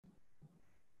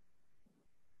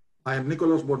I am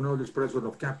Nicholas Bornozis, president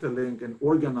of Capital Link and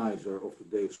organizer of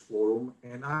today's forum,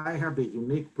 and I have the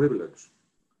unique privilege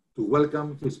to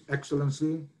welcome His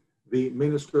Excellency, the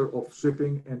Minister of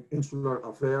Shipping and Insular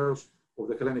Affairs of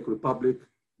the Hellenic Republic,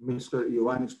 Mr.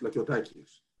 Ioannis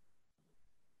Plakiotakis.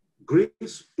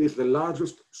 Greece is the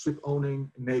largest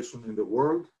ship-owning nation in the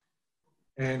world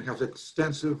and has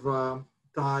extensive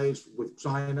ties with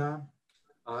China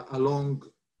along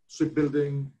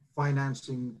shipbuilding,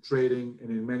 financing, trading, and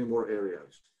in many more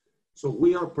areas. So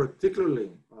we are particularly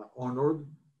honored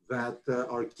that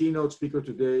our keynote speaker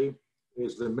today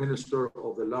is the minister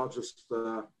of the largest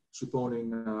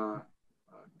ship-owning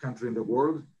country in the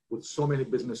world with so many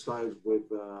business ties with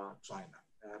China.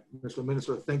 Mr.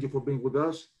 Minister, thank you for being with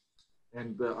us,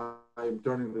 and I am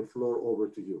turning the floor over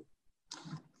to you.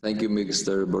 Thank you,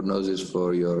 Mr. Bornozis,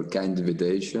 for your kind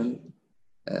invitation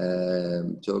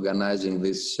to organizing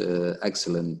this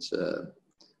excellent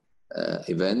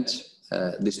event.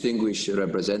 Distinguished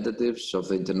representatives of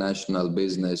the international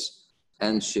business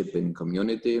and shipping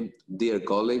community, dear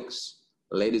colleagues,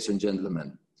 ladies and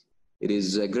gentlemen, it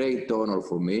is a great honor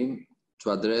for me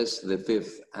to address the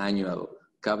 5th annual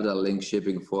Capital Link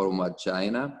Shipping Forum at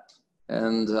China,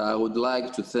 and I would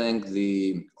like to thank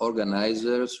the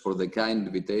organizers for the kind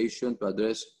invitation to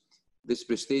address this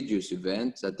prestigious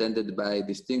event attended by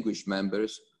distinguished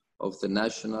members of the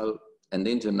national and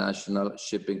international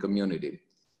shipping community.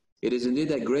 It is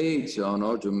indeed a great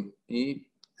honor to me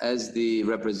as the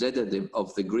representative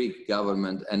of the Greek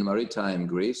government and Maritime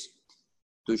Greece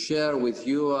to share with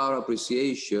you our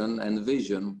appreciation and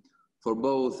vision for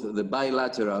both the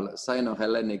bilateral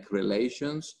Sino-Hellenic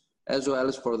relations as well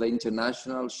as for the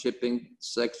international shipping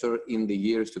sector in the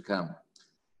years to come.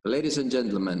 Ladies and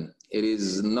gentlemen, it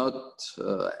is not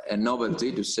a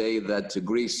novelty to say that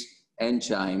Greece and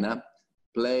China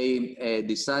play a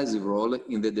decisive role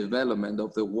in the development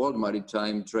of the world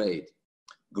maritime trade.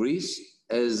 Greece,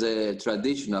 as a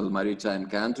traditional maritime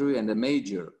country and a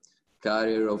major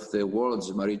carrier of the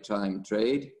world's maritime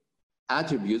trade,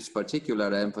 attributes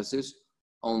particular emphasis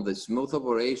on the smooth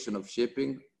operation of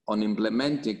shipping, on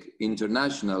implementing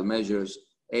international measures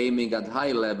aiming at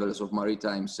high levels of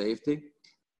maritime safety,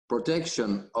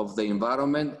 protection of the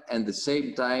environment, and at the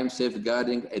same time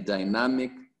safeguarding a dynamic,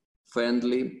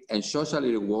 friendly, and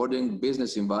socially rewarding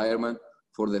business environment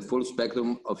for the full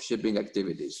spectrum of shipping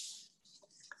activities.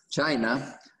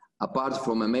 China, apart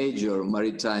from a major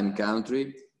maritime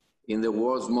country, in the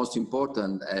world's most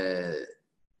important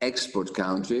export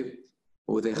country,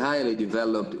 with a highly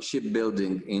developed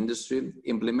shipbuilding industry,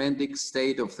 implementing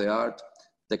state-of-the-art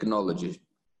technology.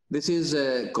 This is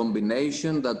a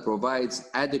combination that provides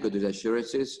adequate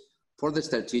assurances for the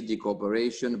strategic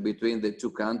cooperation between the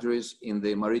two countries in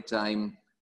the maritime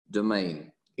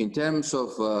domain. In terms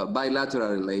of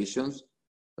bilateral relations,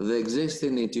 the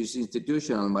existing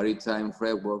institutional maritime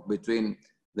framework between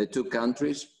the two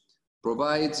countries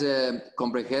provides a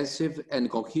comprehensive and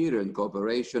coherent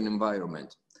cooperation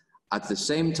environment. At the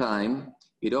same time,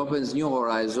 it opens new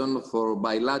horizons for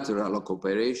bilateral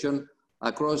cooperation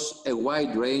across a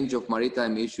wide range of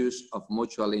maritime issues of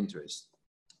mutual interest.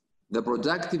 The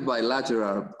productive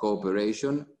bilateral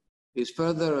cooperation is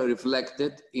further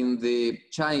reflected in the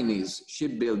Chinese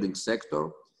shipbuilding sector,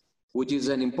 which is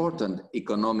an important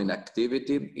economic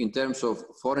activity in terms of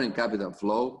foreign capital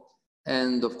flow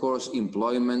and, of course,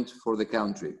 employment for the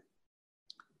country.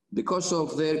 Because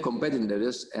of their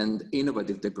competitiveness and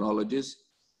innovative technologies,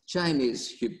 Chinese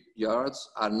shipyards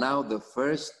are now the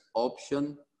first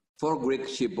option for Greek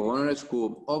ship owners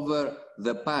who, over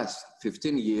the past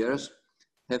 15 years,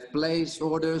 have placed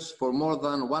orders for more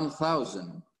than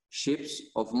 1,000 ships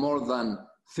of more than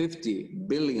 50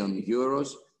 billion euros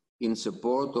in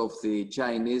support of the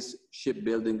Chinese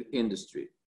shipbuilding industry.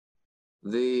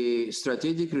 The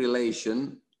strategic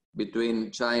relation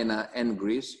between China and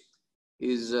Greece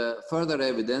is further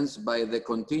evidenced by the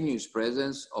continuous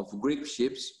presence of Greek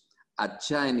ships at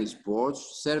Chinese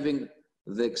ports serving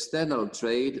the external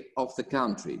trade of the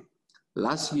country.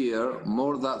 Last year,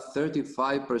 more than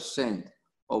 35%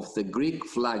 of the Greek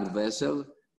flagged vessels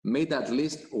made at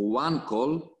least one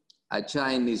call at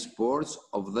Chinese ports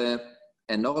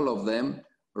and all of them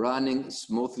running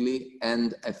smoothly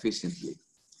and efficiently.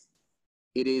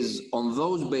 It is on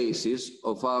those bases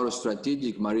of our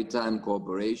strategic maritime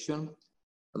cooperation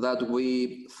that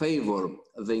we favor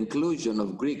the inclusion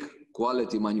of Greek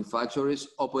quality manufacturers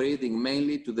operating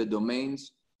mainly to the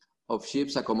domains of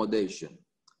ships accommodation,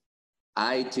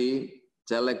 IT,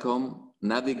 telecom,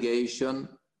 navigation,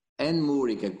 and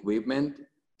mooring equipment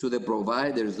to the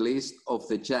providers list of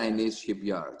the Chinese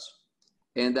shipyards.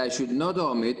 And I should not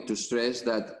omit to stress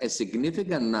that a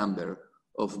significant number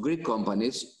of Greek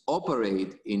companies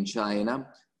operate in China,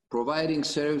 providing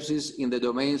services in the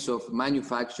domains of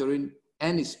manufacturing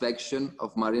and inspection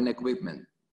of marine equipment.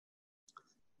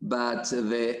 But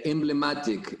the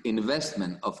emblematic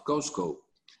investment of COSCO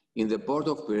in the port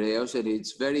of Piraeus and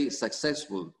its very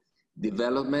successful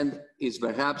development is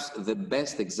perhaps the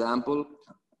best example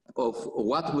of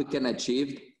what we can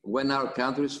achieve when our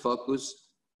countries focus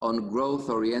on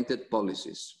growth-oriented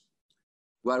policies.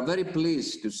 We are very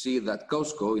pleased to see that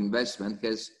COSCO investment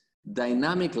has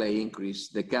dynamically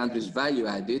increased the country's value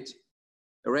added,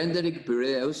 rendering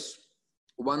Piraeus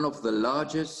one of the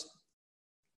largest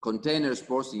container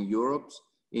ports in Europe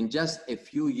in just a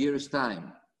few years'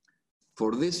 time.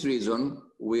 For this reason,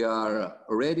 we are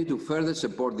ready to further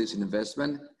support this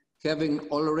investment, having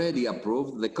already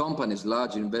approved the company's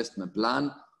large investment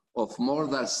plan of more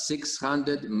than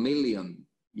 600 million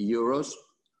euros,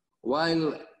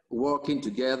 while working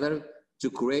together to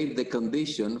create the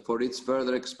condition for its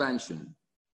further expansion.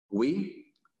 We,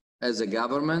 as a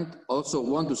government, also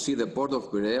want to see the port of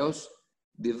Piraeus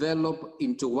develop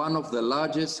into one of the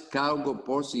largest cargo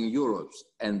ports in Europe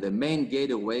and the main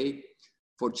gateway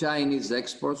for Chinese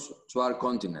exports to our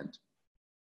continent.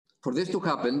 For this to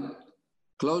happen,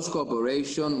 close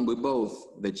cooperation with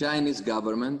both the Chinese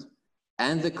government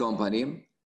and the company,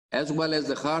 as well as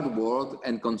the hard work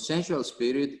and consensual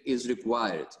spirit, is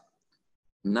required.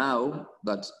 Now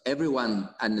that everyone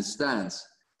understands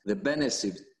the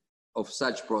benefit of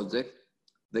such project,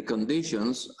 the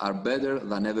conditions are better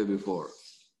than ever before.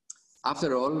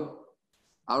 After all,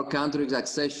 our country's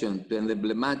accession to the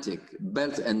emblematic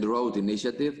Belt and Road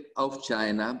Initiative of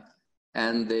China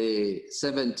and the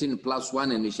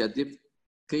 17+1 initiative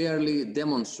clearly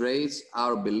demonstrates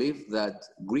our belief that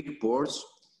Greek ports,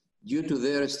 due to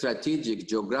their strategic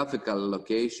geographical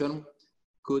location,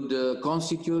 could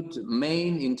constitute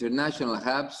main international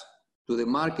hubs to the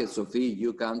markets of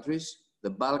EU countries, the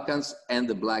Balkans, and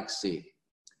the Black Sea.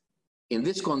 In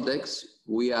this context,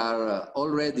 we are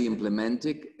already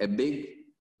implementing a big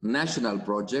national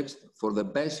project for the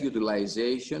best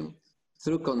utilization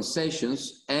through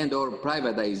concessions and/or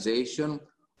privatization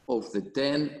of the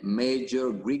 10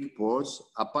 major Greek ports,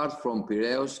 apart from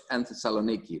Piraeus and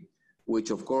Thessaloniki,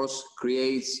 which of course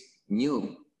creates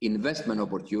new investment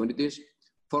opportunities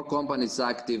for companies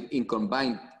active in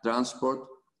combined transport,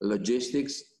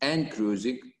 logistics, and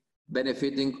cruising,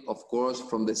 benefiting, of course,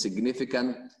 from the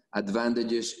significant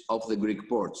advantages of the Greek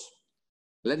ports.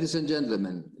 Ladies and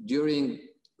gentlemen, during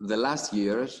the last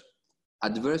years,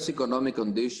 adverse economic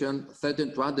conditions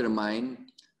threatened to undermine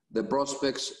the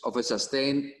prospects of a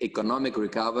sustained economic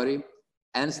recovery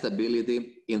and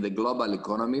stability in the global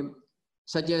economy,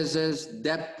 such as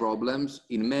debt problems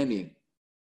in many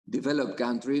developed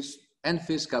countries and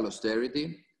fiscal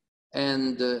austerity,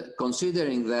 and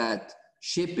considering that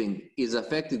shipping is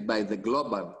affected by the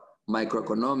global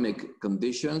macroeconomic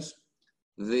conditions,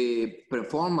 the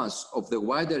performance of the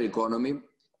wider economy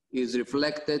is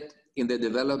reflected in the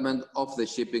development of the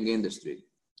shipping industry.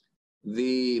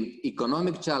 The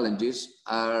economic challenges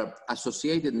are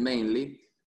associated mainly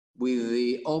with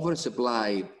the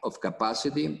oversupply of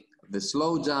capacity, the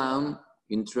slowdown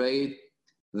in trade,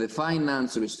 the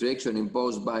finance restriction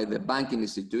imposed by the banking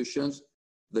institutions,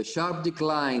 the sharp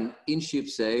decline in ship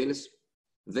sales,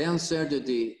 the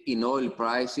uncertainty in oil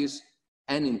prices,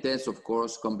 and intense, of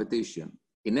course, competition.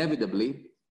 Inevitably,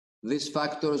 these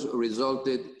factors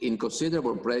resulted in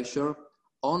considerable pressure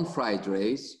on freight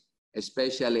rates,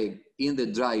 especially in the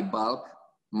dry bulk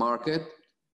market,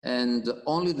 and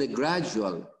only the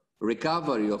gradual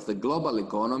recovery of the global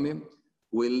economy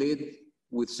will lead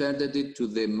with certainty to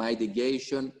the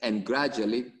mitigation and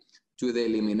gradually to the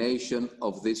elimination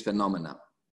of this phenomena.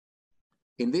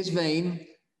 In this vein,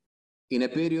 in a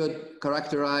period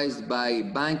characterized by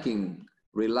banking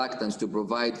reluctance to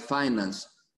provide finance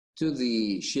to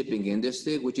the shipping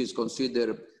industry, which is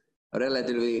considered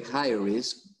relatively high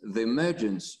risk, the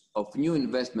emergence of new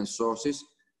investment sources,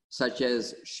 such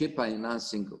as ship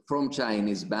financing from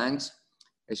Chinese banks,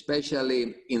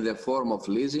 especially in the form of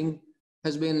leasing,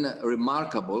 has been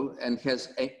remarkable and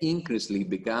has increasingly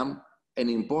become an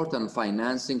important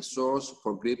financing source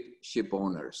for Greek ship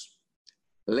owners.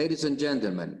 Ladies and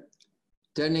gentlemen,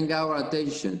 turning our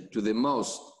attention to the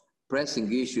most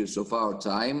pressing issues of our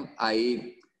time,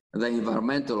 i.e. the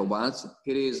environmental ones,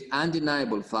 it is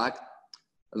undeniable fact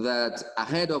that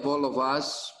ahead of all of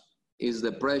us is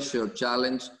the pressure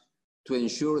challenge to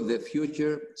ensure the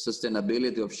future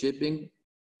sustainability of shipping.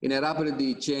 In a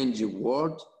rapidly changing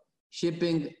world,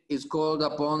 shipping is called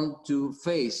upon to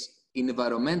face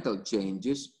environmental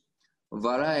changes,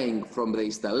 varying from the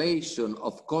installation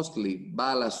of costly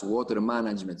ballast water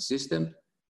management systems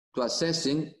to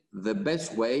assessing the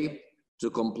best way to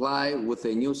comply with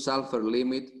a new sulfur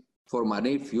limit for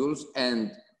marine fuels,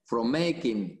 and from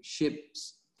making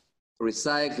ships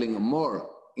recycling more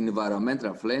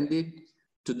environmental friendly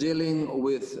to dealing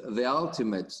with the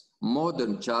ultimate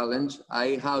modern challenge,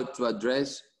 i.e. how to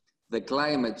address the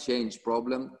climate change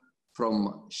problem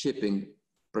from shipping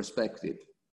perspective.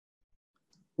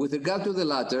 With regard to the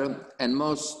latter and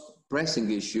most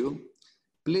pressing issue,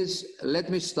 please let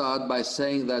me start by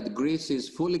saying that Greece is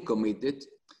fully committed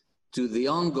to the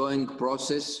ongoing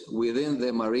process within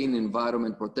the Marine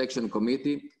Environment Protection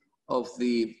Committee of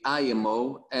the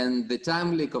IMO and the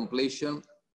timely completion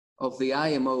of the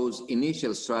IMO's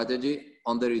initial strategy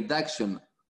on the reduction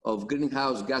of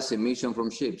greenhouse gas emission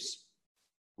from ships.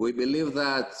 We believe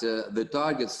that the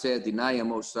targets set in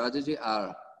IMO strategy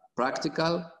are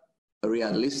practical,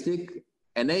 realistic,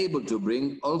 and able to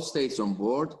bring all states on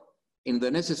board in the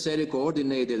necessary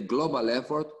coordinated global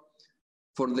effort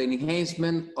for the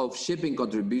enhancement of shipping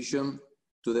contribution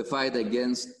to the fight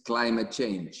against climate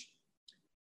change.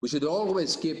 We should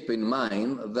always keep in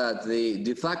mind that the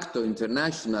de facto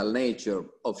international nature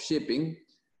of shipping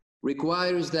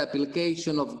requires the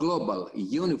application of global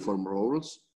uniform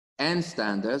rules and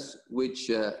standards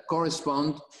which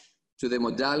correspond to the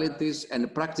modalities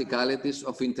and practicalities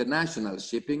of international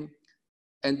shipping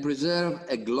and preserve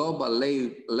a global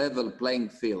level playing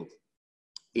field.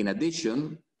 In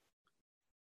addition,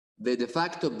 the de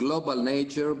facto global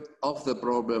nature of the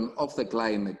problem of the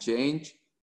climate change,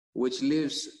 which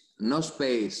leaves no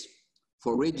space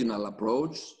for regional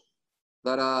approach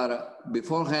that are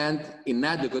beforehand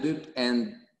inadequate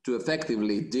and to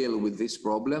effectively deal with this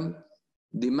problem,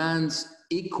 demands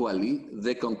equally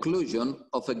the conclusion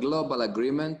of a global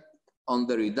agreement on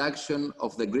the reduction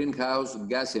of the greenhouse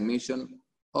gas emission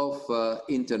of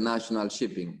international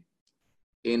shipping.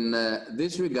 In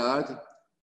this regard,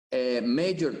 a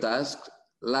major task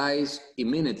lies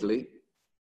imminently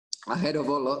ahead of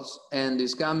all us and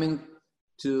is coming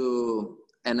to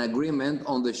an agreement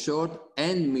on the short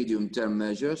and medium-term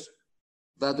measures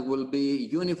that will be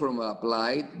uniformly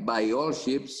applied by all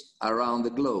ships around the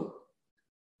globe.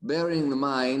 Bearing in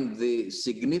mind the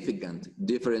significant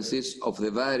differences of the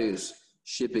various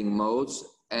shipping modes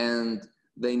and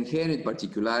the inherent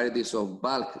particularities of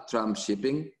bulk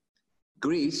transshipping,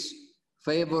 Greece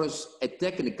favors a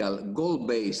technical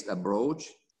goal-based approach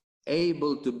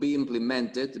able to be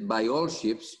implemented by all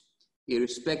ships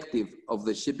irrespective of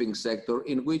the shipping sector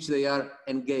in which they are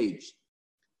engaged.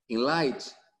 In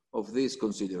light of this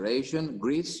consideration,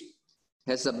 Greece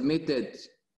has submitted,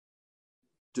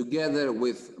 together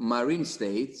with marine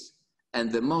states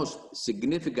and the most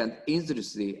significant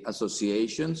industry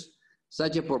associations,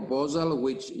 such a proposal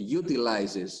which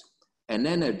utilizes an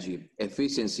energy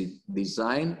efficiency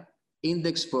design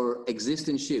index for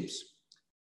existing ships.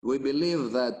 We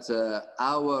believe that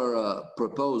our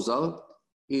proposal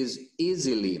is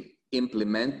easily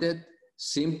implemented,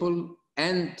 simple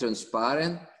and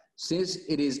transparent, since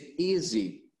it is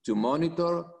easy to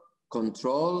monitor,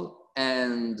 control,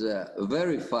 and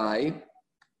verify,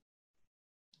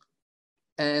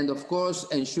 and of course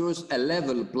ensures a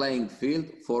level playing field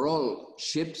for all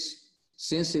ships,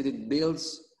 since it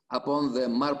builds upon the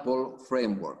MARPOL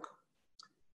framework.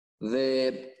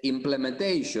 The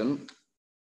implementation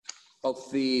of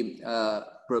the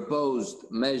proposed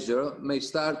measure may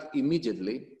start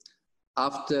immediately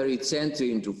after its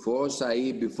entry into force,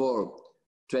 i.e. before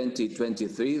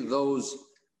 2023, those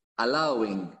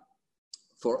allowing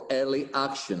for early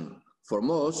action. For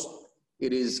most,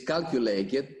 it is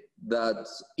calculated that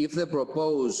if the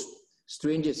proposed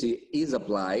stringency is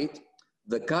applied,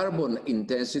 the carbon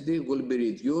intensity will be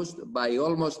reduced by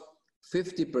almost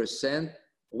 50%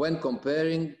 when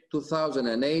comparing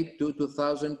 2008 to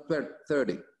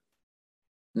 2030.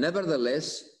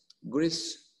 Nevertheless,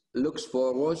 Greece looks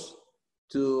forward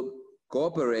to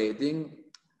cooperating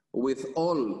with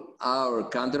all our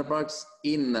counterparts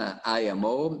in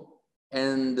IMO,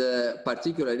 and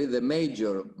particularly the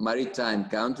major maritime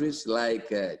countries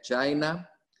like China,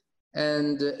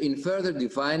 and in further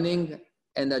defining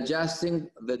and adjusting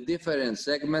the different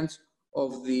segments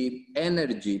of the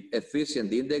energy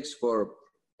efficient index for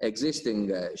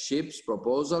existing ships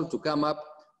proposal to come up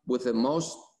with the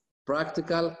most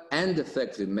practical and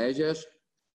effective measures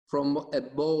from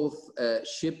both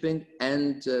shipping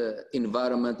and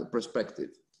environment perspective.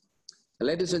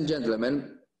 Ladies and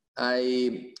gentlemen,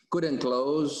 I couldn't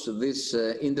close this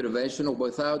intervention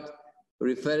without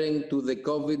referring to the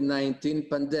COVID-19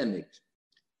 pandemic,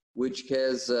 which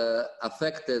has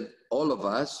affected all of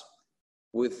us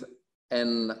with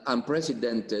and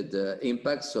unprecedented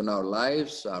impacts on our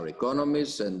lives, our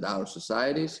economies, and our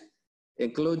societies,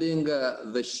 including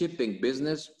the shipping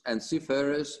business and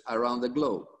seafarers around the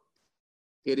globe.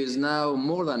 It is now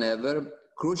more than ever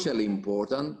crucially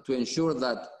important to ensure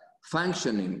that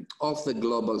functioning of the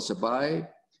global supply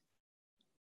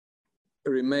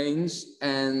remains,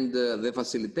 and the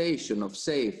facilitation of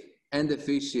safe and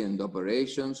efficient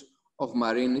operations of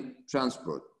marine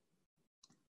transport.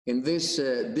 In these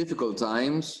difficult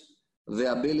times,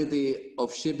 the ability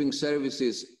of shipping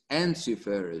services and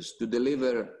seafarers to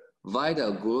deliver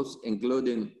vital goods,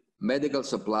 including medical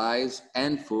supplies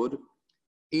and food,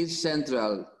 is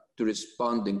central to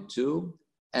responding to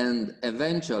and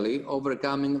eventually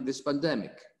overcoming this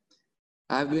pandemic.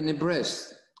 I've been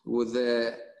impressed with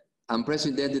the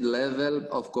unprecedented level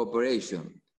of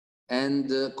cooperation and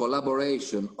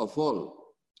collaboration of all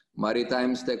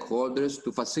maritime stakeholders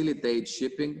to facilitate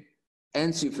shipping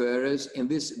and seafarers in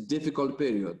this difficult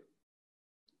period.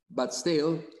 But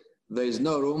still, there is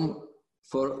no room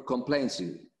for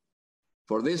complacency.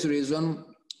 For this reason,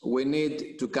 we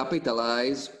need to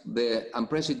capitalize the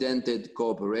unprecedented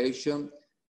cooperation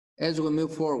as we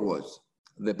move forward.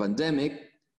 The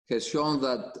pandemic has shown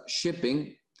that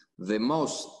shipping, the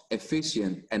most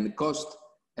efficient and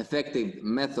cost-effective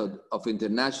method of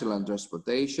international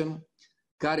transportation,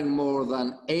 carrying more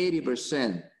than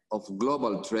 80% of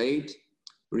global trade,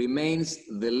 remains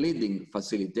the leading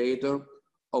facilitator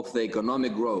of the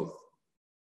economic growth.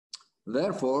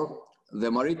 Therefore, the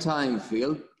maritime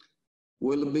field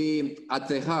will be at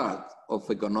the heart of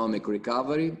economic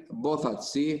recovery, both at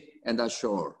sea and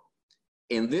ashore.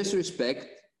 In this respect,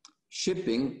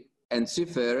 shipping and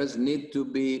seafarers need to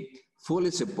be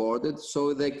fully supported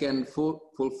so they can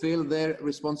fulfill their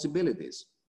responsibilities.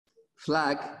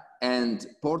 Flag and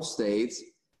port states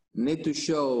need to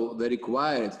show the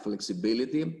required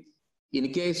flexibility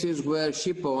in cases where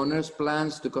ship owners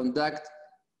plans to conduct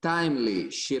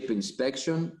timely ship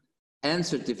inspection and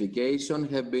certification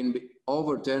have been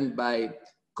overturned by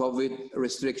COVID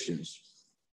restrictions.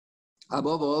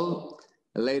 Above all,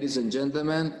 ladies and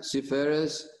gentlemen,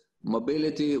 seafarers'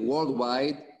 mobility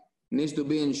worldwide needs to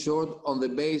be ensured on the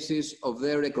basis of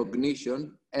their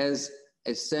recognition as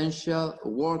essential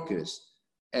workers,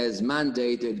 as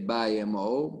mandated by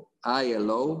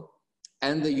ILO,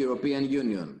 and the European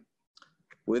Union.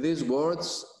 With these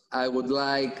words, I would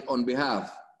like, on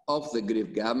behalf of the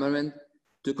Greek government,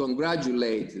 to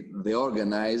congratulate the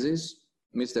organizers,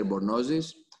 Mr.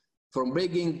 Bornozis, for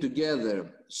bringing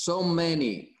together so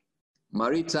many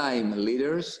maritime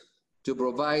leaders to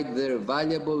provide their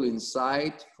valuable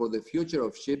insight for the future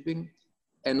of shipping,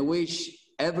 and wish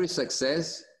every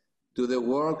success to the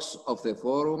works of the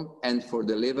forum and for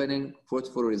delivering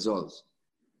fruitful results.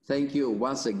 Thank you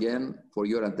once again for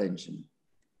your attention.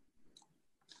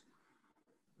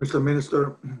 Mr.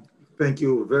 Minister, thank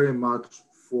you very much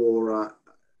for a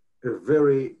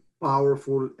very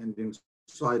powerful and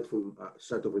insightful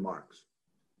set of remarks.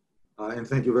 And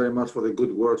thank you very much for the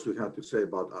good words you had to say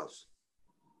about us.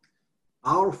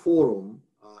 Our forum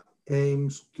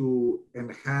aims to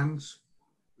enhance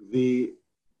the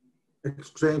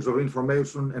exchange of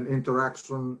information and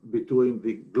interaction between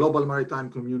the global maritime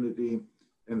community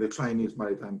and the Chinese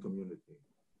maritime community.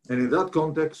 And in that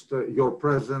context, your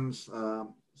presence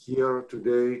here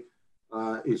today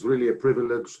is really a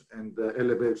privilege and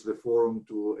elevates the forum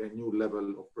to a new level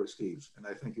of prestige. And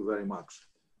I thank you very much.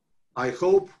 I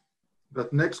hope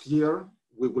that next year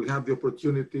we will have the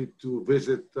opportunity to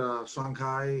visit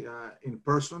Shanghai in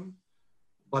person.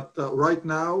 But right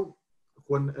now,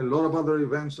 when a lot of other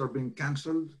events are being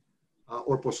canceled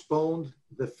or postponed,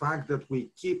 the fact that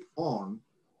we keep on,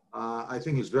 I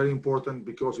think is very important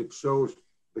because it shows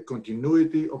the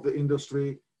continuity of the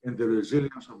industry and the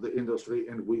resilience of the industry,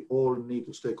 and we all need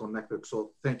to stay connected.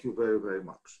 So thank you very, very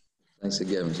much. Thanks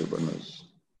again, Mr. Bornozis.